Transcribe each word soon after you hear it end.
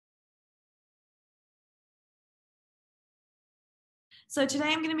So today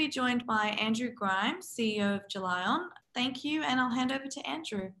I'm going to be joined by Andrew Grimes, CEO of Gelion. Thank you, and I'll hand over to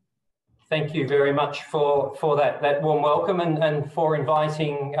Andrew. Thank you very much for that warm welcome and for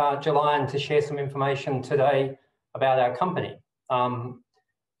inviting Gelion to share some information today about our company.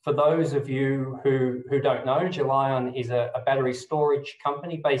 For those of you who don't know, Gelion is a battery storage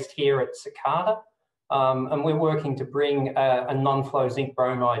company based here at Cicada, and we're working to bring a non-flow zinc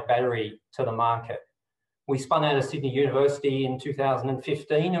bromide battery to the market. We spun out of Sydney University in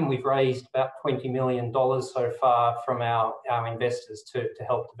 2015 and we've raised about $20 million so far from our investors to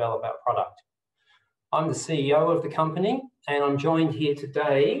help develop our product. I'm the CEO of the company and I'm joined here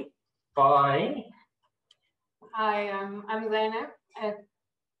today by... Hi, I'm Zainab,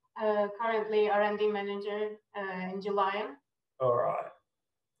 currently R&D manager in Gelion. All right.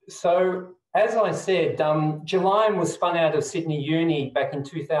 So as I said, Gelion was spun out of Sydney Uni back in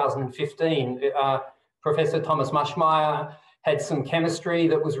 2015. Professor Thomas Mushmeyer had some chemistry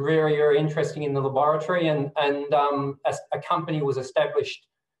that was very, very interesting in the laboratory, and a company was established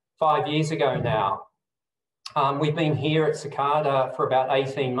 5 years ago now. We've been here at Cicada for about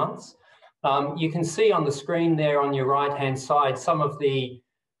 18 months. You can see on the screen there on your right-hand side some of the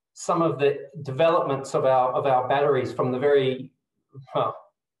developments of our batteries from the very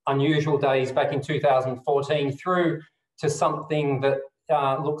unusual days back in 2014 through to something that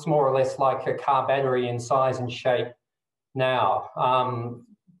looks more or less like a car battery in size and shape now.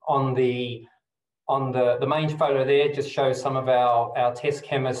 On the main photo there just shows some of our test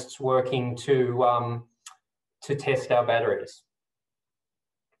chemists working to test our batteries.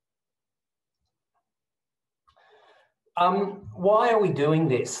 Why are we doing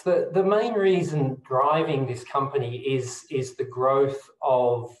this? The main reason driving this company is the growth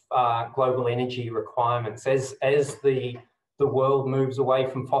of global energy requirements. As the world moves away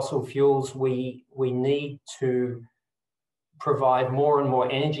from fossil fuels, we need to provide more and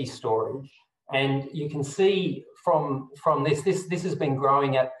more energy storage. And you can see from this has been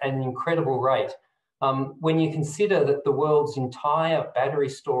growing at an incredible rate. When you consider that the world's entire battery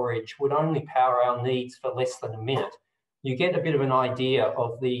storage would only power our needs for less than a minute, you get a bit of an idea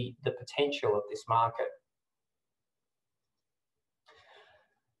of the potential of this market.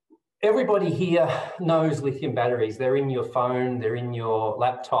 Everybody here knows lithium batteries. They're in your phone, they're in your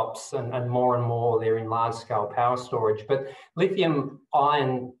laptops, and more they're in large-scale power storage. But lithium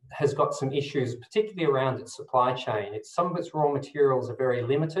ion has got some issues, particularly around its supply chain. Some of its raw materials are very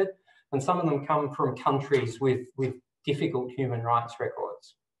limited, and some of them come from countries with difficult human rights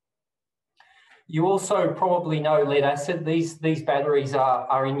records. You also probably know lead acid. These batteries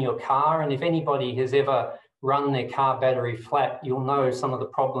are in your car, and if anybody has ever run their car battery flat, you'll know some of the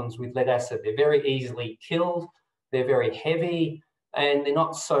problems with lead acid. They're very easily killed, they're very heavy, and they're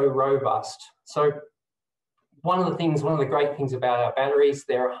not so robust. So one of the great things about our batteries,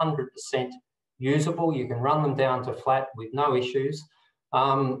 they're 100% usable. You can run them down to flat with no issues,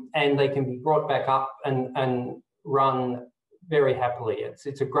 and they can be brought back up and run very happily.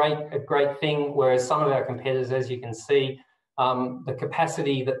 It's a great thing, whereas some of our competitors, as you can see, the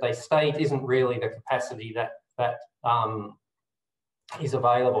capacity that they state isn't really the capacity that is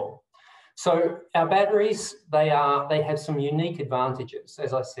available. So our batteries, they have some unique advantages.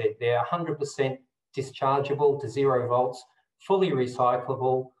 As I said, they're 100% dischargeable to 0 volts, fully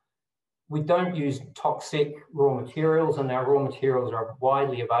recyclable. We don't use toxic raw materials, and our raw materials are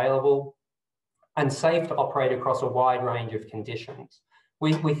widely available and safe to operate across a wide range of conditions.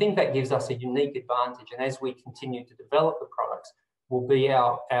 We think that gives us a unique advantage, and as we continue to develop the products, will be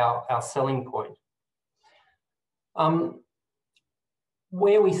our selling point.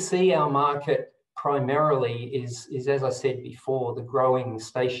 Where we see our market primarily is, as I said before, the growing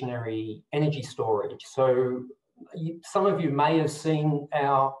stationary energy storage. So some of you may have seen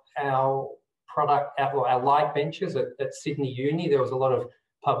our product, our light benches at Sydney Uni. There was a lot of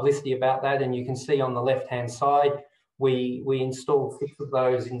publicity about that, and you can see on the left-hand side, we installed 6 of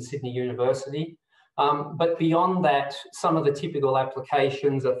those in Sydney University. But beyond that, some of the typical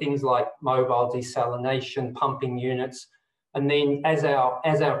applications are things like mobile desalination, pumping units, and then as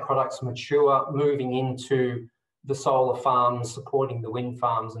our products mature, moving into the solar farms, supporting the wind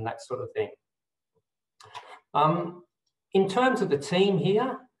farms and that sort of thing. In terms of the team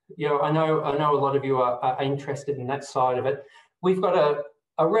here, I know a lot of you are interested in that side of it. We've got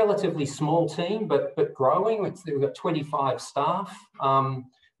a relatively small team, but growing. We've got 25 staff.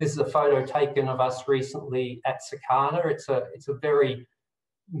 This is a photo taken of us recently at Cicada. It's a very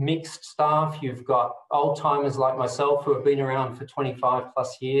mixed staff. You've got old timers like myself who have been around for 25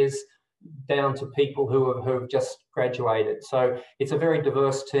 plus years, down to people who have just graduated. So it's a very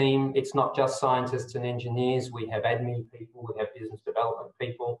diverse team. It's not just scientists and engineers. We have admin people, we have business development development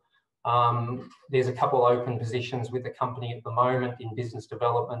people. There's a couple open positions with the company at the moment in business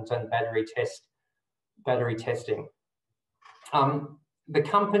development and battery testing. The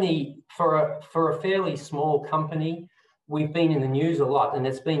company, for a fairly small company, we've been in the news a lot, and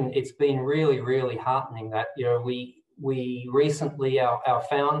it's been really heartening that, you know, we recently, our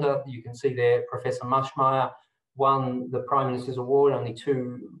founder, you can see there, Professor Mushmeyer, won the Prime Minister's Award only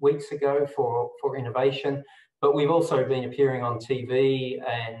 2 weeks ago for innovation. But we've also been appearing on TV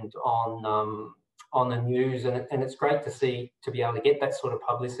and on the news, and it's great to be able to get that sort of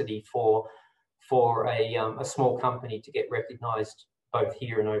publicity for a small company to get recognised both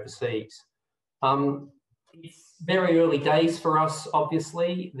here and overseas. It's very early days for us,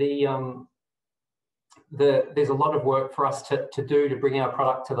 obviously. There's a lot of work for us to do to bring our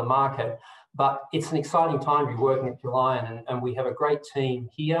product to the market, but it's an exciting time to be working at Gelion, and we have a great team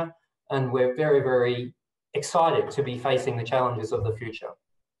here, and we're very excited to be facing the challenges of the future.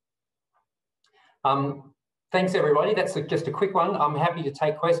 Thanks, everybody. That's just a quick one. I'm happy to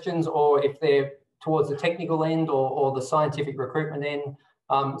take questions, or if they're towards the technical end or the scientific recruitment end,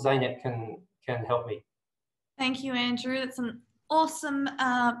 Zeynep can help me. Thank you, Andrew. That's an awesome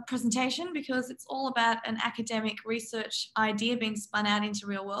presentation, because it's all about an academic research idea being spun out into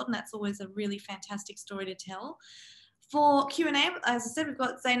real world, and that's always a really fantastic story to tell. For Q&A, as I said, we've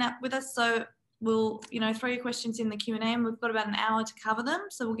got Zeynep with us, so we'll, you know, throw your questions in the Q&A, and we've got about an hour to cover them,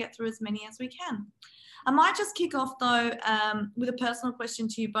 so we'll get through as many as we can. I might just kick off though with a personal question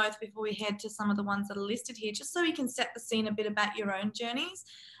to you both before we head to some of the ones that are listed here, just so you can set the scene a bit about your own journeys.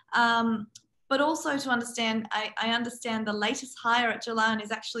 But also to understand, I understand the latest hire at Gelion is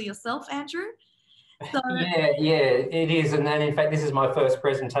actually yourself, Andrew. So, yeah, it is. And then in fact, this is my first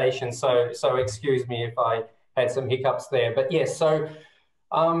presentation, so excuse me if I had some hiccups there. But yes, so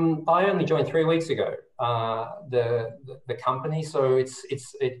I only joined 3 weeks ago, the company. So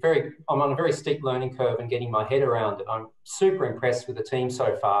I'm on a very steep learning curve and getting my head around it. I'm super impressed with the team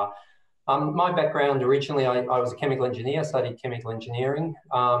so far. My background, originally, I was a chemical engineer, studied chemical engineering.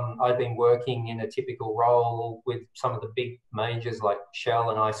 I've been working in a typical role with some of the big majors like Shell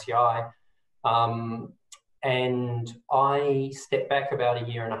and ICI. And I stepped back about 1.5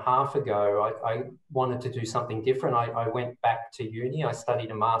 years ago. I wanted to do something different. I went back to uni. I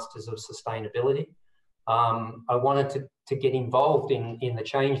studied a Masters of Sustainability. I wanted to get involved in the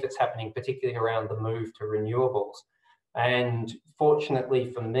change that's happening, particularly around the move to renewables. And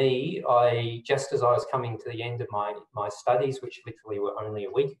fortunately for me, just as I was coming to the end of my studies, which literally were only a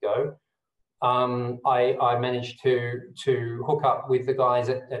week ago, I managed to hook up with the guys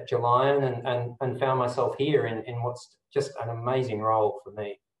at Gelion and found myself here in what's just an amazing role for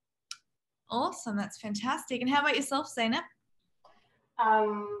me. Awesome, that's fantastic. And how about yourself, Zeynep?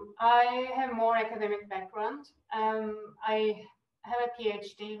 I have more academic background. I have a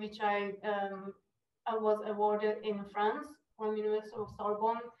PhD, which I was awarded in France from University of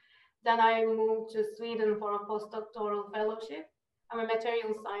Sorbonne. Then I moved to Sweden for a postdoctoral fellowship. I'm a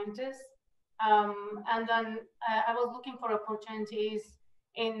material scientist. And then I was looking for opportunities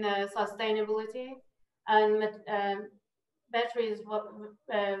in sustainability, and batteries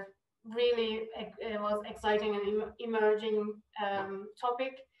really was exciting and emerging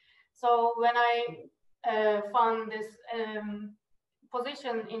topic. So when I found this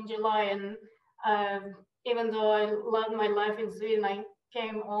position in Gelion, even though I loved my life in Sweden, I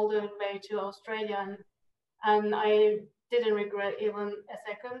came all the way to Australia, and I didn't regret even a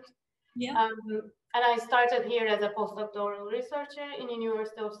second. Yeah. And I started here as a postdoctoral researcher in the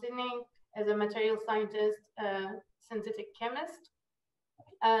University of Sydney as a material scientist, synthetic chemist.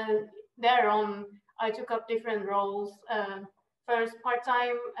 And thereon, I took up different roles. First,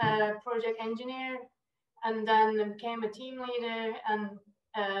 part-time project engineer, and then became a team leader, and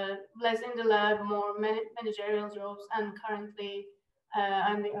less in the lab, more managerial roles. And currently,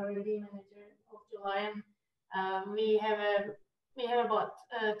 I'm the R&D manager of Gelion. We have about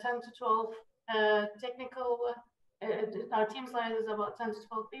 10 to 12 technical. Our team size is about 10 to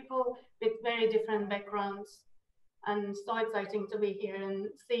 12 people with very different backgrounds, and so exciting to be here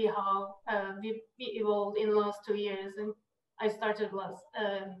and see how we evolved in the last 2 years. And I started last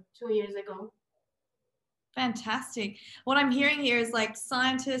 2 years ago. Fantastic. What I'm hearing here is like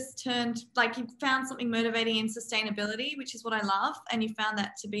scientists turned, like you found something motivating in sustainability, which is what I love, and you found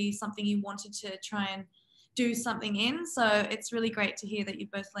that to be something you wanted to try and do something in. So it's really great to hear that you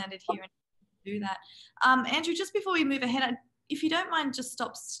both landed here and do that. Andrew, just before we move ahead, if you don't mind, just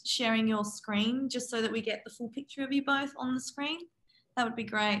stop sharing your screen just so that we get the full picture of you both on the screen. That would be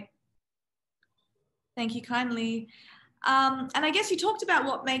great. Thank you kindly. And I guess you talked about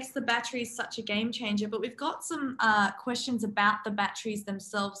what makes the batteries such a game changer, but we've got some questions about the batteries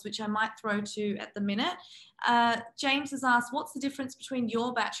themselves, which I might throw to at the minute. James has asked, what's the difference between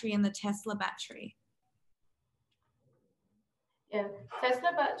your battery and the Tesla battery? Yeah,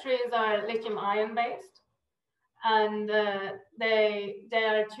 Tesla batteries are lithium-ion based, and they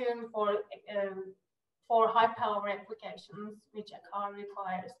are tuned for high power applications, which a car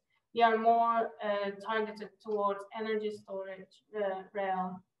requires. We are more targeted towards energy storage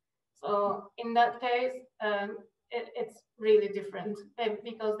realm. So in that case, it's really different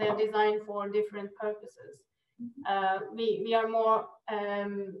because they're designed for different purposes. We are more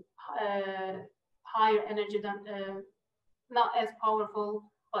higher energy than, not as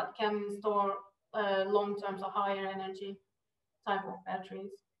powerful, but can store long-term, so higher energy type of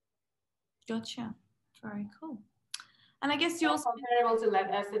batteries. Gotcha. Very cool. And I guess you're comparable to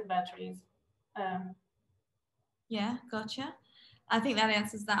lead acid batteries. Yeah, gotcha. I think that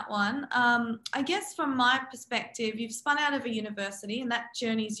answers that one. I guess from my perspective, you've spun out of a university, and that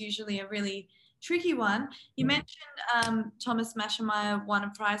journey is usually a really tricky one. You mentioned Thomas Maschmeyer won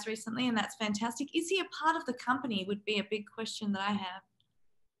a prize recently, and that's fantastic. Is he a part of the company? Would be a big question that I have.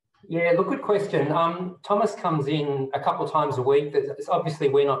 Yeah, look, good question. Thomas comes in a couple of times a week. Obviously,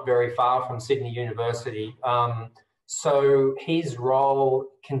 we're not very far from Sydney University. So his role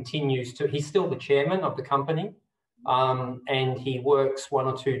continues to, he's still the chairman of the company, and he works 1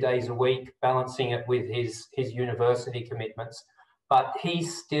 or 2 days a week, balancing it with his university commitments. But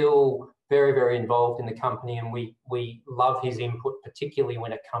he's still very, very involved in the company, and we love his input, particularly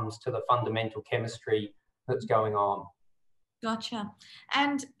when it comes to the fundamental chemistry that's going on. Gotcha.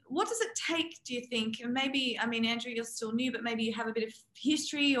 And what does it take, do you think? And maybe, I mean, Andrew, you're still new, but maybe you have a bit of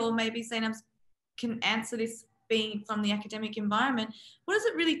history, or maybe Zainab can answer this being from the academic environment. What does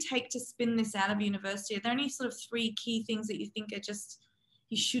it really take to spin this out of university? Are there any sort of 3 key things that you think are just,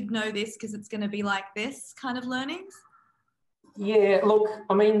 you should know this because it's going to be like this kind of learnings? Yeah, look,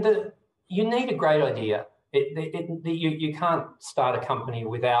 I mean, you need a great idea. You can't start a company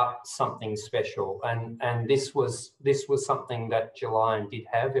without something special, and this was something that Gelion did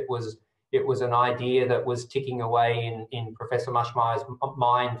have. It was an idea that was ticking away in Professor Maschmeyer's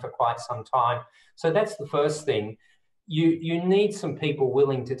mind for quite some time. So that's the first thing. You need some people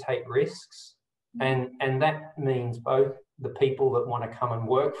willing to take risks, and that means both the people that want to come and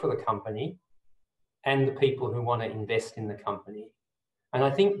work for the company and the people who want to invest in the company. And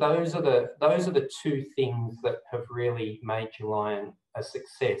I think those are the 2 things that have really made Gelion a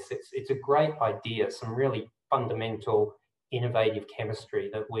success. It's a great idea, some really fundamental, innovative chemistry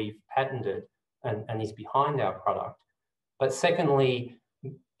that we've patented and is behind our product. But secondly,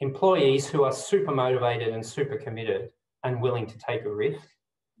 employees who are super motivated and super committed and willing to take a risk,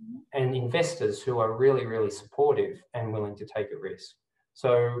 and investors who are really, really supportive and willing to take a risk.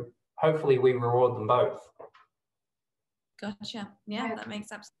 So hopefully we reward them both. Gotcha. Yeah, that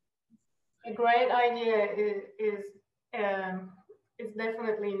makes absolute sense. A great idea is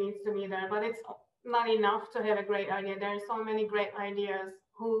definitely needs to be there, but it's not enough to have a great idea. There are so many great ideas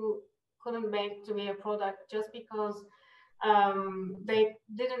who couldn't make to be a product just because they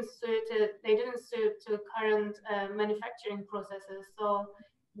didn't suit to current manufacturing processes. So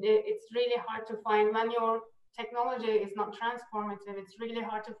it's really hard to find, when your technology is not transformative, it's really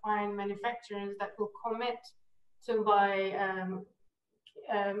hard to find manufacturers that will commit to buy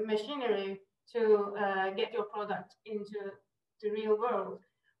machinery to get your product into the real world.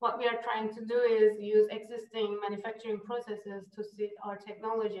 What we are trying to do is use existing manufacturing processes to suit our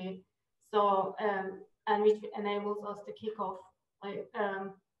technology, so and which enables us to kick off like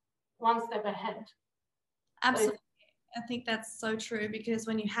 1 step ahead. Absolutely. I think that's so true, because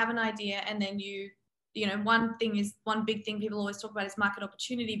when you have an idea and then you know, one big thing people always talk about is market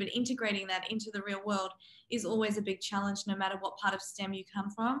opportunity, but integrating that into the real world is always a big challenge, no matter what part of STEM you come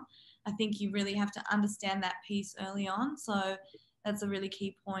from. I think you really have to understand that piece early on. So that's a really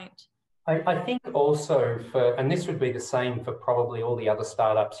key point. I think also and this would be the same for probably all the other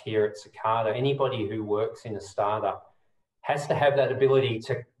startups here at Cicada, anybody who works in a startup has to have that ability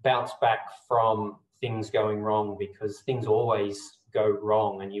to bounce back from things going wrong, because things always go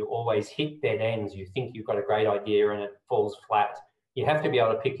wrong and you always hit dead ends. You think you've got a great idea and it falls flat. You have to be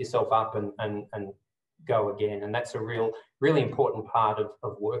able to pick yourself up and go again. And that's a really important part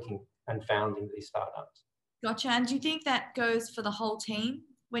of working and founding these startups. Gotcha. And do you think that goes for the whole team?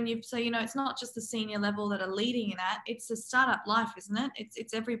 So, you know, it's not just the senior level that are leading in that, it's a startup life, isn't it?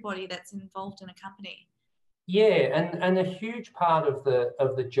 It's everybody that's involved in a company. Yeah, and a huge part of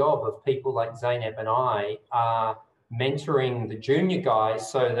the job of people like Zainab and I are mentoring the junior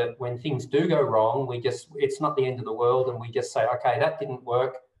guys so that when things do go wrong, it's not the end of the world, and we just say, okay, that didn't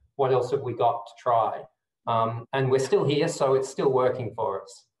work. What else have we got to try? And we're still here, so it's still working for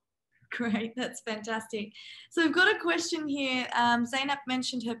us. Great, that's fantastic. So we've got a question here. Zainab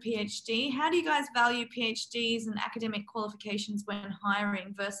mentioned her PhD. How do you guys value PhDs and academic qualifications when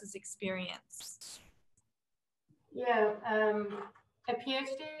hiring versus experience? Yeah, a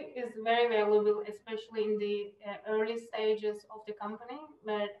PhD is very valuable, especially in the early stages of the company,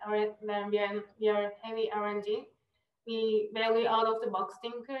 where we are heavy R&D. We value out-of-the-box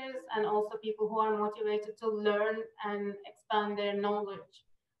thinkers and also people who are motivated to learn and expand their knowledge.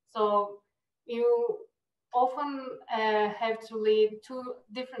 So you often have to lead two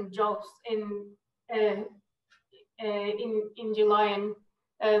different jobs in Gelion,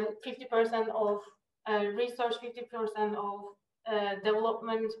 50% of research, 50% of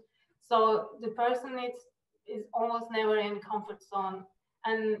development. So the person is almost never in comfort zone.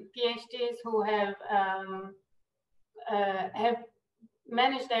 And PhDs who have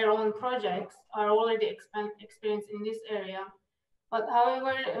managed their own projects are already experienced in this area. But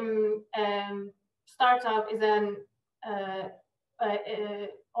however, startup is an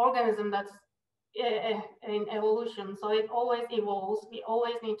organism that's in evolution, so it always evolves. We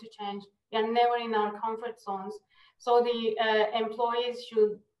always need to change. We are never in our comfort zones. So the employees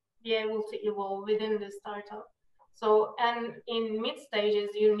should be able to evolve within the startup. So, and in mid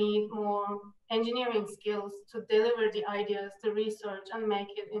stages, you need more engineering skills to deliver the ideas, to research and make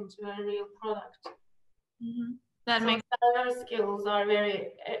it into a real product. Mm-hmm. That so makes other skills are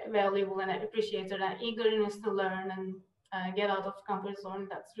very valuable and appreciated, and eagerness to learn and get out of comfort zone,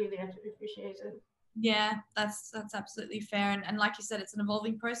 that's really appreciated. Yeah, that's absolutely fair. And like you said, it's an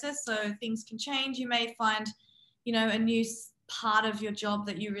evolving process, so things can change. You may find, you know, a new part of your job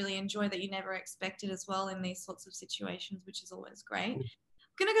that you really enjoy that you never expected as well in these sorts of situations, which is always great. I'm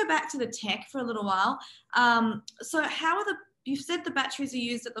going to go back to the tech for a little while. So how are you've said the batteries are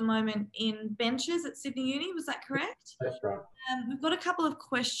used at the moment in benches at Sydney Uni, was that correct? That's right. We've got a couple of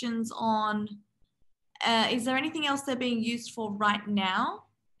questions on, is there anything else they're being used for right now?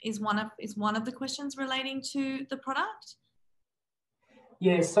 Is one of the questions relating to the product?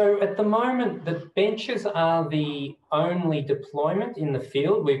 Yeah, so at the moment, the benches are the only deployment in the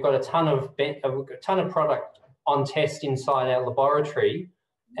field. We've got a ton of product on test inside our laboratory.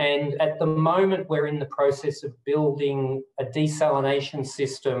 And at the moment, we're in the process of building a desalination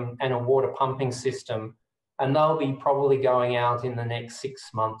system and a water pumping system. And they'll be probably going out in the next 6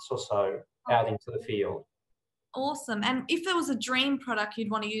 months or so out into the field. Awesome. And if there was a dream product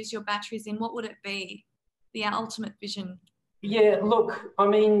you'd want to use your batteries in, what would it be? The ultimate vision? Yeah, look, I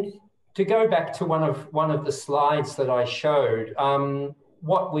mean, to go back to one of the slides that I showed,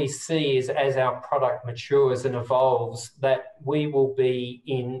 what we see is as our product matures and evolves, that we will be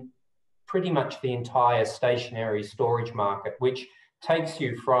in pretty much the entire stationary storage market, which takes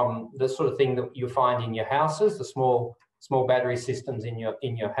you from the sort of thing that you find in your houses, the small battery systems in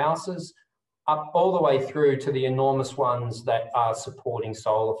your houses, up all the way through to the enormous ones that are supporting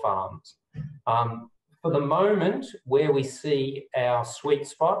solar farms. For the moment, where we see our sweet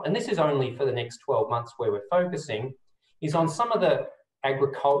spot, and this is only for the next 12 months where we're focusing, is on some of the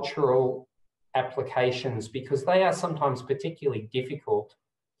agricultural applications, because they are sometimes particularly difficult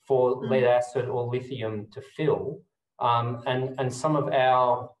for lead acid or lithium to fill. And some of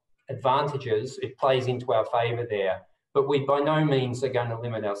our advantages, it plays into our favour there. But we by no means are going to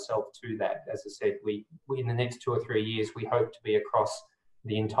limit ourselves to that. As I said, we in the next 2 or 3 years, we hope to be across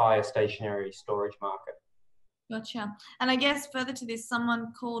the entire stationary storage market. Gotcha. And I guess further to this,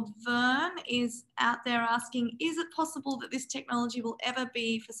 someone called Vern is out there asking, is it possible that this technology will ever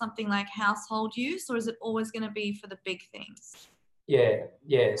be for something like household use, or is it always going to be for the big things? Yeah.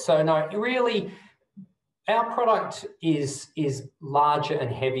 So no, really, our product is larger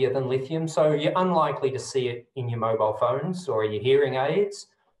and heavier than lithium, so you're unlikely to see it in your mobile phones or your hearing aids.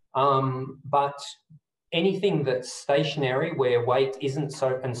 But anything that's stationary, where weight isn't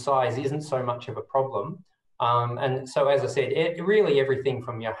so and size isn't so much of a problem. And so, as I said, really everything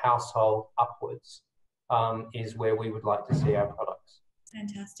from your household upwards is where we would like to see our products.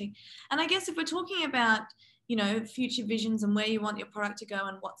 Fantastic. And I guess if we're talking about, you know, future visions and where you want your product to go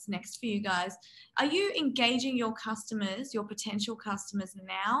and what's next for you guys, are you engaging your customers, your potential customers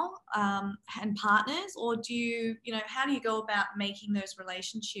now and partners, or do you, how do you go about making those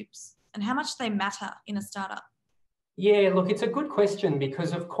relationships and how much they matter in a startup? Yeah, look, it's a good question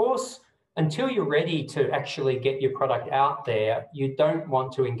because, of course, until you're ready to actually get your product out there, you don't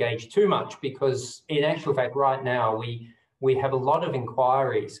want to engage too much because, in actual fact, right now, we have a lot of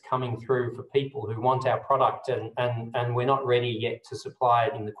inquiries coming through for people who want our product, and we're not ready yet to supply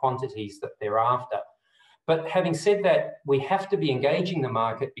it in the quantities that they're after. But having said that, we have to be engaging the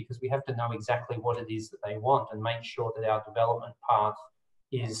market because we have to know exactly what it is that they want and make sure that our development path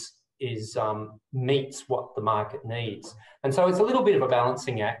meets what the market needs. And so it's a little bit of a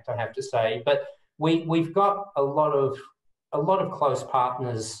balancing act, I have to say, but we've got a lot of close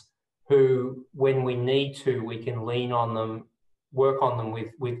partners who, when we need to, we can lean on them, work on them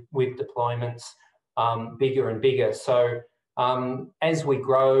with deployments bigger and bigger. So as we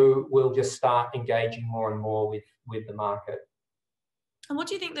grow, we'll just start engaging more and more with the market. And what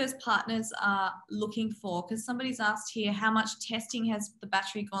do you think those partners are looking for? Because somebody's asked here, how much testing has the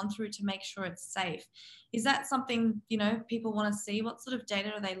battery gone through to make sure it's safe? Is that something, you know, people want to see? What sort of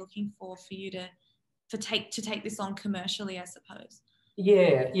data are they looking for you to take this on commercially, I suppose?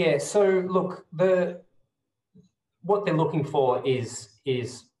 Yeah. So look, what they're looking for is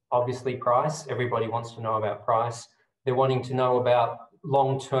obviously price. Everybody wants to know about price. They're wanting to know about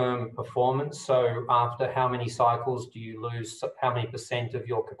long-term performance. So after how many cycles do you lose how many % of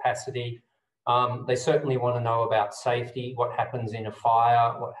your capacity? They certainly want to know about safety, what happens in a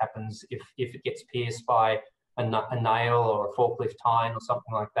fire, what happens if it gets pierced by a nail or a forklift tine or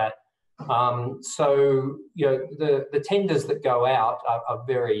something like that. So, you know, the tenders that go out are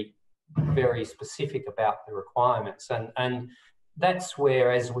very, very specific about the requirements. And that's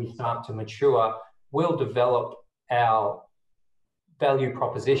where, as we start to mature, we'll develop our value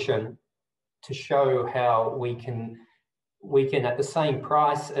proposition to show how we can, at the same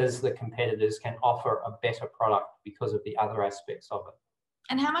price as the competitors, can offer a better product because of the other aspects of it.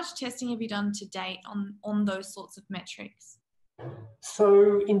 And how much testing have you done to date on those sorts of metrics?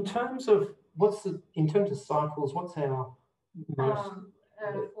 So in terms of cycles, what's our most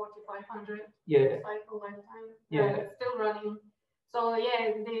 4,500 cycle lifetime. Yeah, still running. So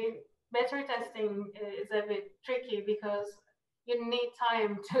yeah, the battery testing is a bit tricky because you need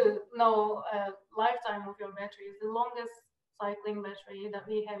time to know lifetime of your battery. It's the longest cycling battery that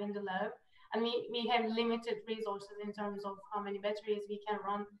we have in the lab, and we have limited resources in terms of how many batteries we can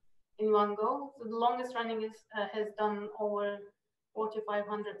run in one go. So the longest running has done over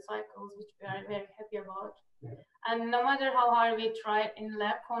 4,500 cycles, which we are very happy about. Yeah. And no matter how hard we tried in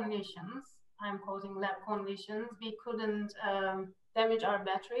lab conditions, I'm quoting lab conditions, we couldn't damage our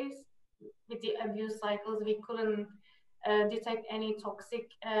batteries. With the abuse cycles, we couldn't detect any toxic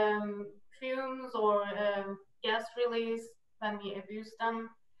fumes or gas release when we abuse them.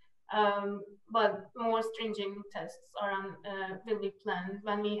 But more stringent tests will be planned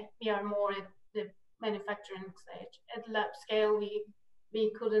when we are more at the manufacturing stage. At lab scale,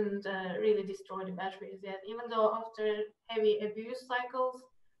 we couldn't really destroy the batteries yet, even though after heavy abuse cycles,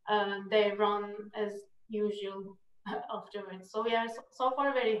 they run as usual afterwards. So we are so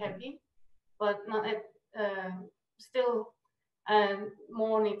far very happy, but not at, still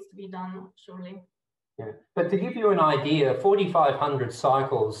more needs to be done, surely. Yeah. But to give you an idea, 4,500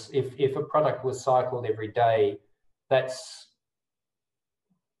 cycles, if a product was cycled every day, that's,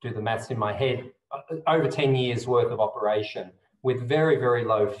 do the maths in my head, over 10 years worth of operation with very, very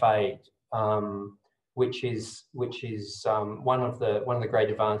low fade, which is one of the great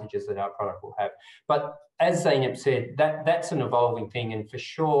advantages that our product will have. But as Zeynep said, that's an evolving thing, and for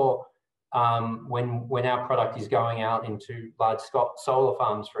sure, when our product is going out into large solar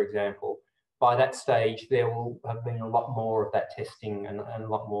farms, for example, by that stage, there will have been a lot more of that testing and a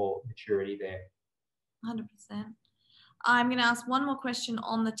lot more maturity there. 100%. I'm going to ask one more question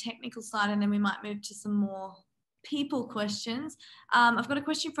on the technical side, and then we might move to some more people questions. I've got a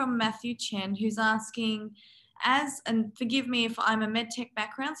question from Matthew Chen, who's asking, and forgive me if I'm a medtech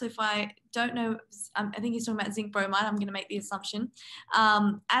background, so if I don't know, I think he's talking about zinc bromide, I'm going to make the assumption.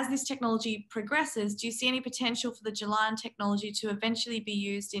 As this technology progresses, do you see any potential for the Gelion technology to eventually be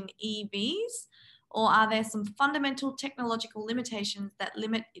used in EVs, or are there some fundamental technological limitations that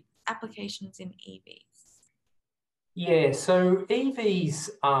limit its applications in EVs? Yeah, so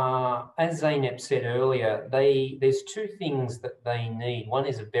EVs are, as Zeynep said earlier, there's two things that they need. One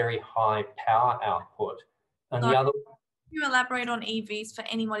is a very high power output, and the other... Can you elaborate on EVs for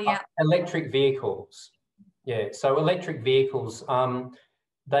anybody out? Electric vehicles. Yeah, so electric vehicles,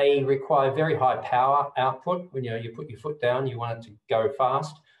 they require very high power output. When you put your foot down, you want it to go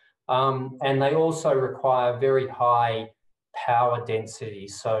fast. And they also require very high power density,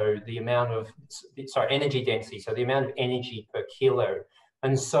 so the amount of, energy density, so the amount of energy per kilo.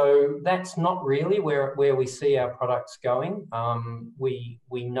 And so that's not really where we see our products going. We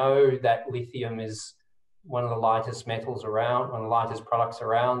know that lithium is one of the lightest metals around, one of the lightest products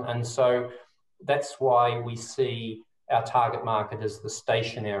around. And so that's why we see our target market as the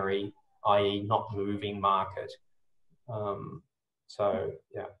stationary, i.e. not moving market. So,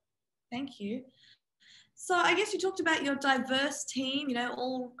 yeah. Thank you. So I guess you talked about your diverse team, you know,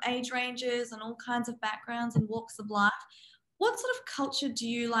 all age ranges and all kinds of backgrounds and walks of life. What sort of culture do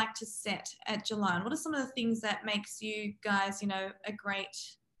you like to set at Gelion? What are some of the things that makes you guys, you know, a great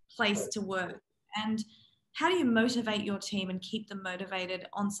place to work? And how do you motivate your team and keep them motivated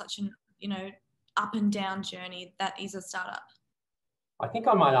on such an, you know, up and down journey that is a startup? I think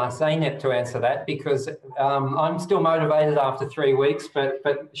I might ask Zainab to answer that, because I'm still motivated after 3 weeks, but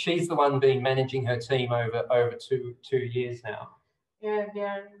she's the one been managing her team over two years now. Yeah, we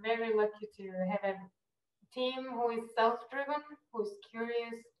are very lucky to have a team who is self-driven, who is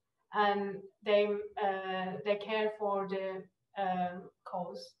curious, and they care for the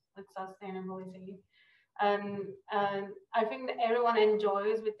cause with sustainability. And I think that everyone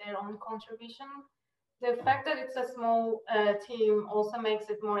enjoys with their own contribution. The fact that it's a small team also makes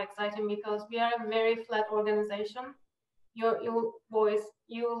it more exciting, because we are a very flat organization. Your voice,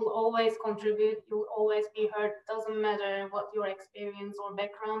 you'll always contribute, you'll always be heard, doesn't matter what your experience or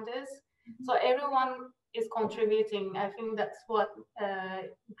background is. So everyone is contributing. I think that's what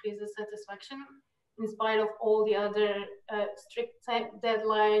increases satisfaction, in spite of all the other strict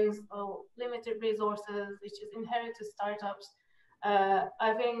deadlines or limited resources, which is inherent to startups.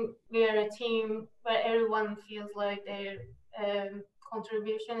 I think we are a team where everyone feels like their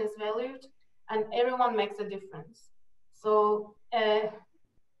contribution is valued and everyone makes a difference. So I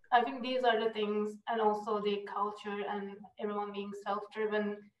think these are the things, and also the culture and everyone being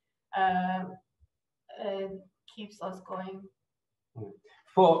self-driven keeps us going.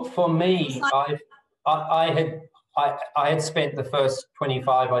 For me, I had spent the first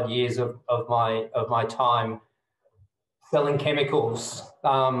 25 odd years of my time selling chemicals,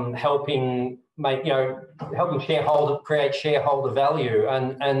 helping create shareholder value,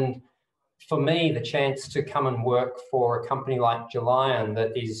 and for me, the chance to come and work for a company like Gelion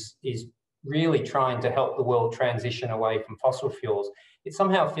that is really trying to help the world transition away from fossil fuels, it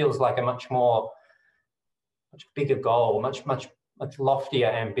somehow feels like a much bigger goal, much loftier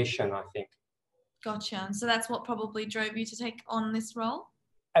ambition, I think. Gotcha. And so that's what probably drove you to take on this role?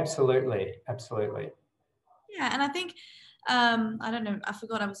 Absolutely. Yeah, and I think, I don't know, I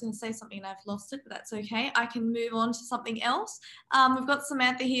forgot I was going to say something and I've lost it, but that's okay. I can move on to something else. We've got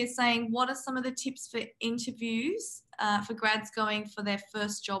Samantha here saying, what are some of the tips for interviews for grads going for their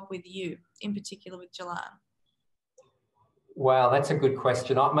first job with you, in particular with Gelion? Wow, that's a good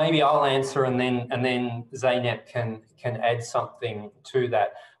question. Maybe I'll answer, and then Zainab can add something to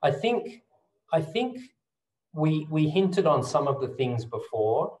that. I think we hinted on some of the things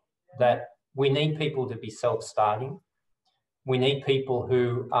before, that we need people to be self-starting. We need people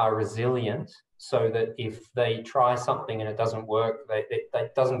who are resilient, so that if they try something and it doesn't work,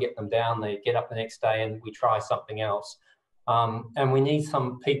 that doesn't get them down. They get up the next day and we try something else. And we need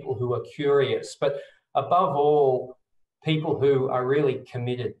some people who are curious, but above all, people who are really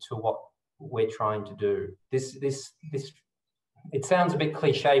committed to what we're trying to do. This it sounds a bit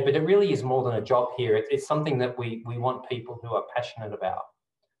cliche, but it really is more than a job here. It's something that we want people who are passionate about.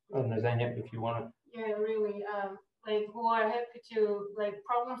 I don't know, Zainab, if you want to. Yeah, really. Like, who are happy to, like,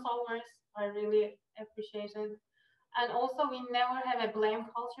 problem solvers are really appreciated. And also, we never have a blame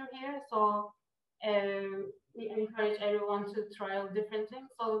culture here, so we encourage everyone to try out different things.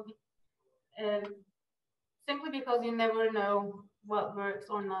 So simply because you never know what works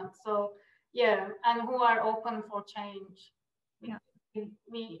or not. So yeah, and who are open for change. Yeah.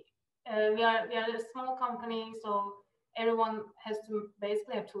 We are a small company, so everyone has to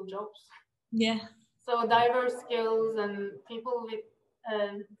basically have 2 jobs. Yeah. So diverse skills and people with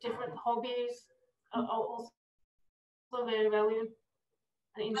different hobbies are also very valued,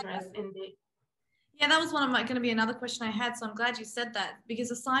 and interest in the. Yeah, that was going to be another question I had. So I'm glad you said that,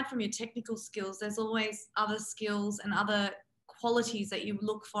 because aside from your technical skills, there's always other skills and other qualities that you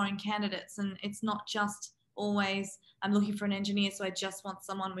look for in candidates. And it's not just always, I'm looking for an engineer, so I just want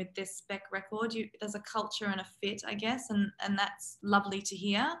someone with this spec record. There's a culture and a fit, I guess, and that's lovely to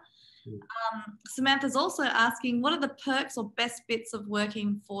hear. Samantha's also asking, what are the perks or best bits of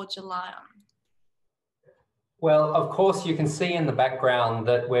working for Gelion? Well, of course, you can see in the background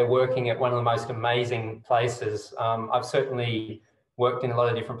that we're working at one of the most amazing places. I've certainly worked in a lot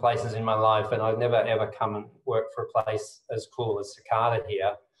of different places in my life, and I've never ever come and work for a place as cool as Cicada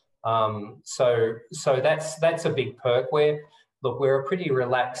here. So that's a big perk. We're a pretty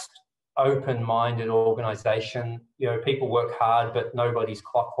relaxed, open-minded organisation. You know, people work hard, but nobody's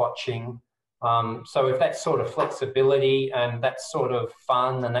clock watching. So if that sort of flexibility and that sort of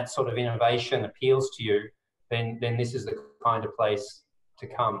fun and that sort of innovation appeals to you, then this is the kind of place to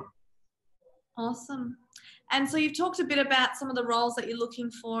come. Awesome. And so you've talked a bit about some of the roles that you're looking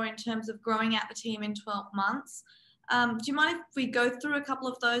for in terms of growing out the team in 12 months. Do you mind if we go through a couple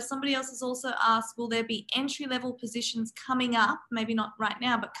of those? Somebody else has also asked, will there be entry-level positions coming up, maybe not right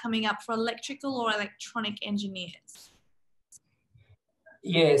now, but coming up for electrical or electronic engineers?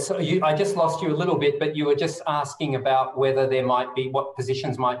 Yeah, so I just lost you a little bit, but you were just asking about whether there might be, what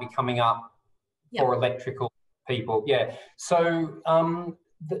positions might be coming up for electrical people. Yeah, so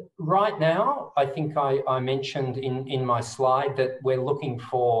right now, I think I mentioned in my slide that we're looking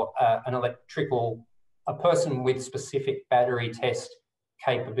for a person with specific battery test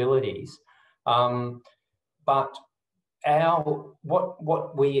capabilities. But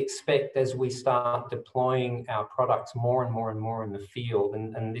what we expect as we start deploying our products more and more in the field,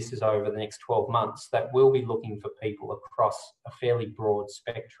 and this is over the next 12 months, that we'll be looking for people across a fairly broad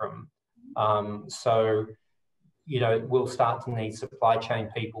spectrum. So, you know, we'll start to need supply chain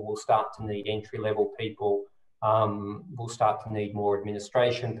people, we'll start to need entry-level people, we'll start to need more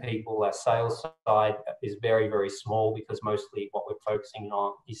administration people. Our sales side is very, very small because mostly what we're focusing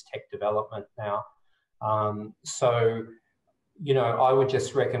on is tech development now. So, you know, I would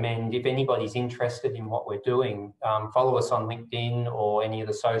just recommend, if anybody's interested in what we're doing, follow us on LinkedIn or any of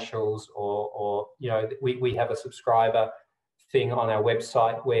the socials, or you know, we have a subscriber thing on our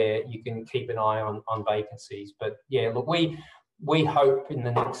website where you can keep an eye on vacancies. But yeah, look, we hope in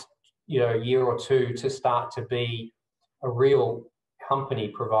the next, you know, year or two to start to be a real company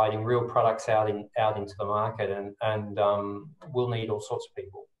providing real products out into the market, and we'll need all sorts of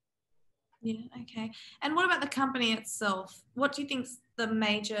people. Yeah, okay. And what about the company itself? What do you think's the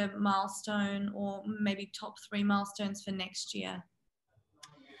major milestone, or maybe top 3 milestones for next year?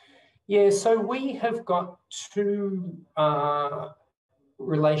 Yeah, so we have got 2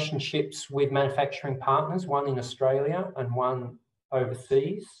 relationships with manufacturing partners, one in Australia and one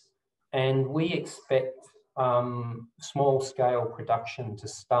overseas, and we expect small-scale production to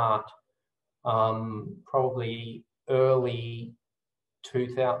start probably early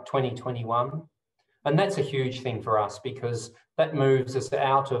 2021. And that's a huge thing for us because that moves us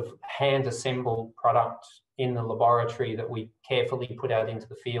out of hand-assembled product in the laboratory that we carefully put out into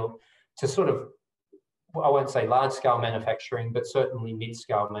the field to sort of, I won't say large-scale manufacturing, but certainly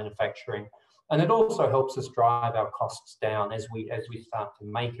mid-scale manufacturing. And it also helps us drive our costs down as we start to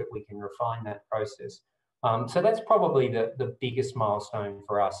make it. We can refine that process. So that's probably the biggest milestone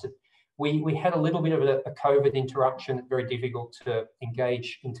for us. We had a little bit of a COVID interruption. It's very difficult to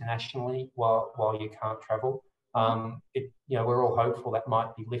engage internationally while you can't travel. You know, we're all hopeful that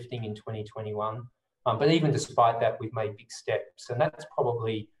might be lifting in 2021. But even despite that, we've made big steps, and that's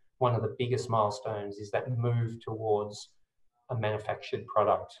probably one of the biggest milestones, is that move towards a manufactured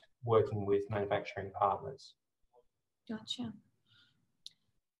product, working with manufacturing partners. Gotcha.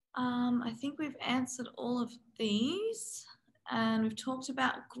 I think we've answered all of these, and we've talked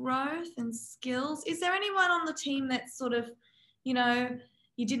about growth and skills. Is there anyone on the team that's sort of, you know,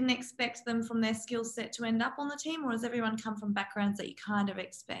 you didn't expect them from their skill set to end up on the team, or has everyone come from backgrounds that you kind of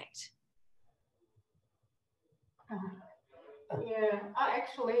expect? Yeah,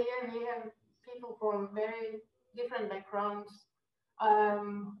 actually, yeah, we have people from very different backgrounds.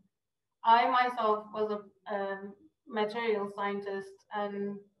 I myself was a material scientist,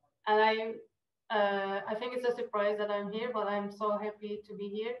 and I think it's a surprise that I'm here, but I'm so happy to be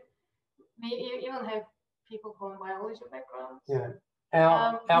here. We even have people from biology backgrounds.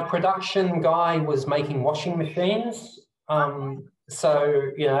 Yeah, our production guy was making washing machines.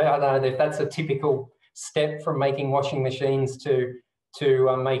 So, you know, I don't know if that's a typical step from making washing machines to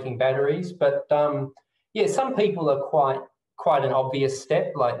making batteries, but yeah, some people are quite an obvious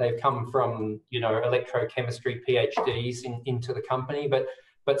step, like they've come from, you know, electrochemistry PhDs into the company,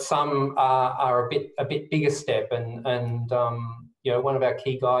 but some are a bit bigger step, and you know, one of our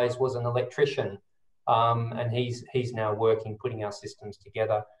key guys was an electrician, and he's now working, putting our systems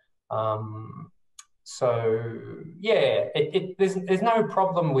together. So yeah, there's no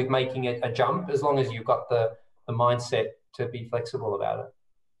problem with making it a jump as long as you've got the mindset to be flexible about it.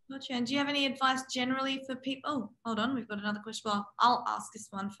 Gotcha. And do you have any advice generally for people? Oh, hold on, we've got another question. Well, I'll ask this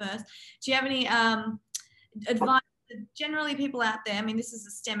one first. Do you have any advice for generally people out there? I mean, this is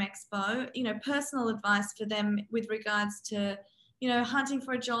a STEM Expo, you know, personal advice for them with regards to, you know, hunting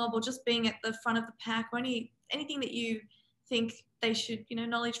for a job or just being at the front of the pack, or anything that you think they should, you know,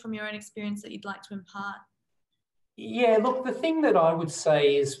 knowledge from your own experience that you'd like to impart? Yeah, look, the thing that I would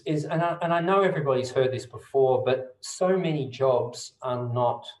say is and I know everybody's heard this before, but so many jobs are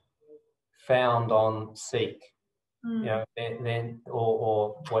not found on Seek. You know, then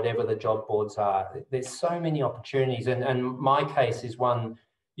or whatever the job boards are. There's so many opportunities, and my case is one.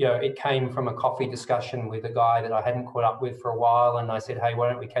 You know, it came from a coffee discussion with a guy that I hadn't caught up with for a while, and I said, "Hey, why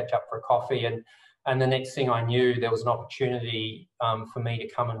don't we catch up for a coffee?" And the next thing I knew, there was an opportunity for me to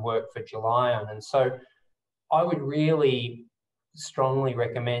come and work for Gelion, and so I would really strongly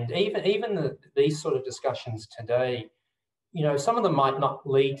recommend even these sort of discussions today. You know, some of them might not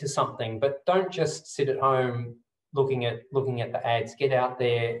lead to something, but don't just sit at home looking at the ads. Get out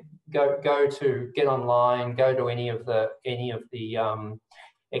there, get online, go to any of the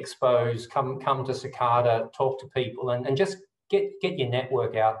expos, come to Cicada, talk to people, and just get your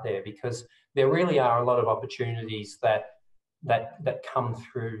network out there, because there really are a lot of opportunities that come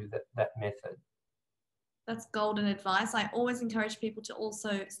through that method. That's golden advice. I always encourage people to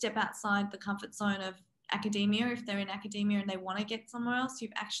also step outside the comfort zone of academia. If they're in academia and they want to get somewhere else, you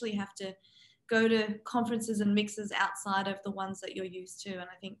actually have to go to conferences and mixes outside of the ones that you're used to. And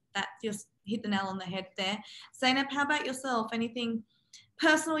I think that just hit the nail on the head there. Zainab, how about yourself? Anything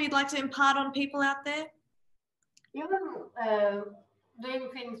personal you'd like to impart on people out there? Even doing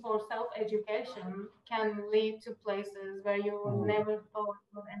things for self-education can lead to places where you never thought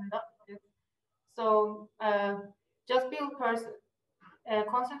would end up with. So just be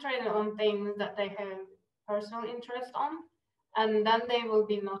concentrated on things that they have personal interest on, and then they will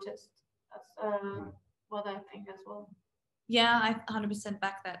be noticed. That's what I think as well. Yeah, I 100%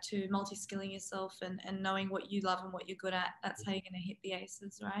 back that too. Multi-skilling yourself and knowing what you love and what you're good at. That's how you're going to hit the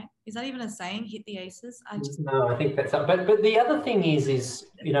aces, right? Is that even a saying, hit the aces? No, I think that's up. But the other thing is,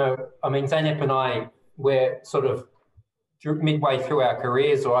 you know, I mean, Zainab and I, we're sort of midway through our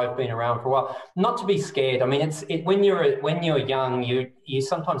careers, or I've been around for a while. Not to be scared. I mean, when you're young, you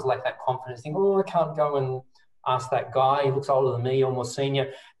sometimes lack that confidence. Think, oh, I can't go and ask that guy. He looks older than me or more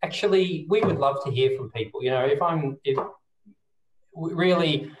senior. Actually, we would love to hear from people. You know, if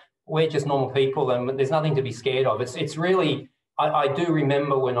really, we're just normal people, and there's nothing to be scared of. It's really. I do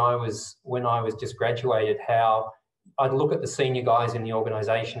remember when I was just graduated, how I'd look at the senior guys in the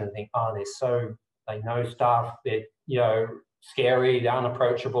organisation and think, oh, they know stuff. They're, you know, scary. They're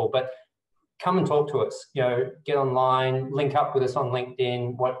unapproachable. But come and talk to us. You know, get online, link up with us on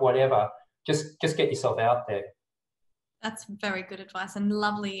LinkedIn, whatever. Just get yourself out there. That's very good advice, and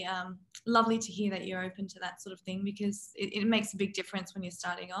lovely to hear that you're open to that sort of thing, because it makes a big difference when you're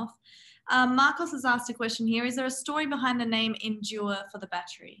starting off. Marcos has asked a question here. Is there a story behind the name Endure for the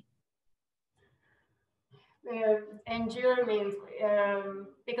battery? Endure means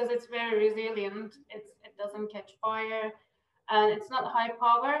because it's very resilient. It doesn't catch fire, and it's not high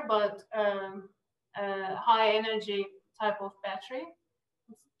power, but high energy type of battery.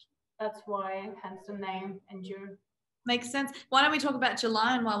 That's why, hence the name Endure. Makes sense. Why don't we talk about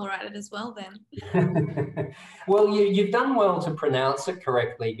Gelion while we're at it as well then? Well, you've done well to pronounce it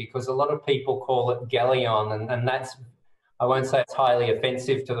correctly, because a lot of people call it Gelion, and that's, I won't say it's highly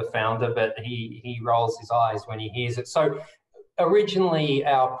offensive to the founder, but he rolls his eyes when he hears it. So originally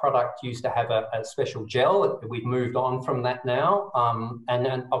our product used to have a special gel. We've moved on from that now, and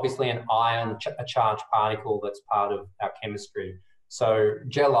then obviously an ion, a charged particle that's part of our chemistry. So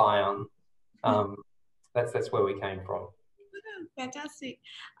Gelion. That's where we came from. Fantastic.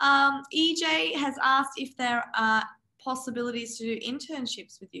 EJ has asked if there are possibilities to do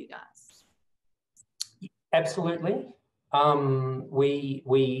internships with you guys. Absolutely.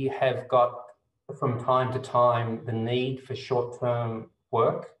 We have got, from time to time, the need for short-term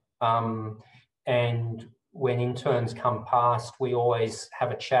work. And when interns come past, we always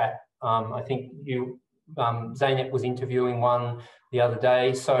have a chat. I think Zainab was interviewing one the other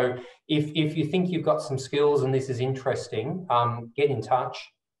day. So if you think you've got some skills and this is interesting, get in touch.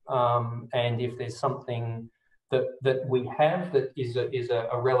 And if there's something that we have that is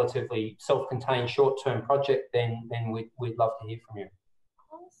a relatively self-contained short-term project, then we'd love to hear from you.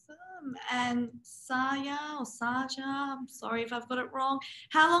 Awesome. And Saya or Saja, I'm sorry if I've got it wrong.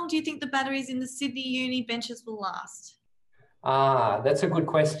 How long do you think the batteries in the Sydney Uni benches will last? That's a good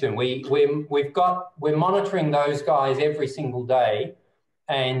question. We're monitoring those guys every single day,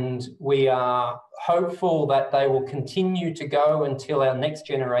 and we are hopeful that they will continue to go until our next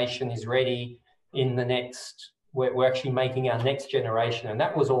generation is ready. We're actually making our next generation, and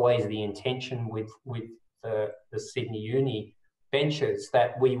that was always the intention with the Sydney Uni benches,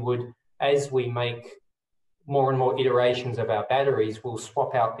 that we would, as we make more and more iterations of our batteries, we'll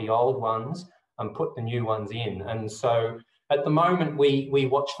swap out the old ones and put the new ones in. And so at the moment, we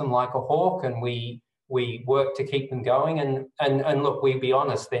watch them like a hawk, and we work to keep them going. And look, we'll be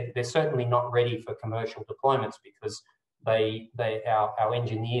honest, they're certainly not ready for commercial deployments, because our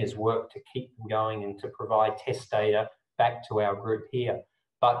engineers work to keep them going and to provide test data back to our group here.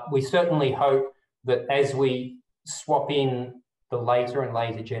 But we certainly hope that as we swap in the later and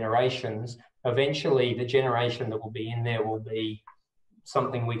later generations, eventually the generation that will be in there will be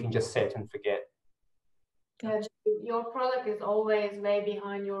something we can just set and forget. Yeah, your product is always way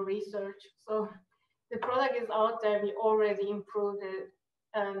behind your research. So the product is out there, we already improved it,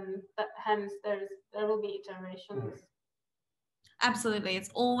 hence there will be iterations. Absolutely. It's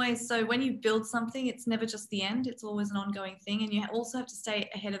always, so when you build something, it's never just the end, it's always an ongoing thing. And you also have to stay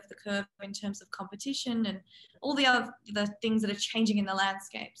ahead of the curve in terms of competition and all the other things that are changing in the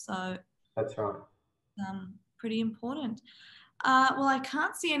landscape. So that's right. Pretty important. Well, I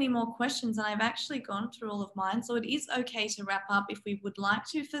can't see any more questions, and I've actually gone through all of mine. So it is okay to wrap up if we would like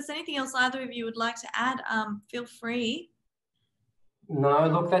to. If there's anything else either of you would like to add, feel free. No,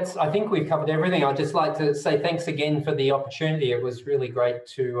 look, I think we've covered everything. I'd just like to say thanks again for the opportunity. It was really great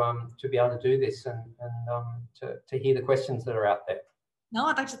to be able to do this and to hear the questions that are out there. No,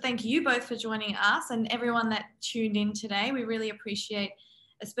 I'd like to thank you both for joining us and everyone that tuned in today. We really appreciate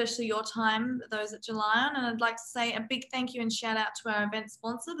especially your time, those at Gelion. And I'd like to say a big thank you and shout out to our event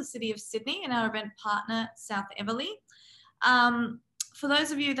sponsor, the City of Sydney, and our event partner, South Everleigh. For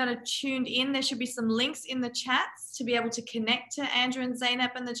those of you that are tuned in, there should be some links in the chats to be able to connect to Andrew and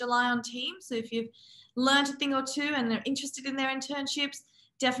Zainab and the Gelion team. So if you've learned a thing or two and they're interested in their internships,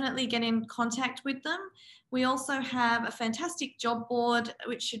 definitely get in contact with them. We also have a fantastic job board,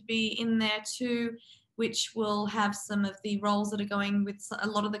 which should be in there too, which will have some of the roles that are going with a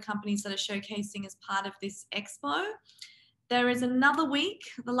lot of the companies that are showcasing as part of this expo. There is another week,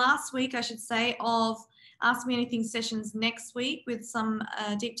 the last week, I should say, of Ask Me Anything sessions next week with some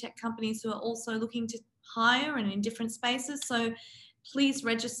deep tech companies who are also looking to hire and in different spaces. So please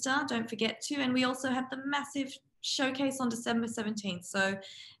register, don't forget to. And we also have the massive showcase on December 17th. So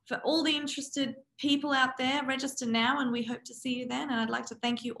for all the interested people out there, register now and we hope to see you then. And I'd like to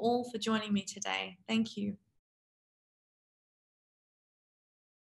thank you all for joining me today. Thank you.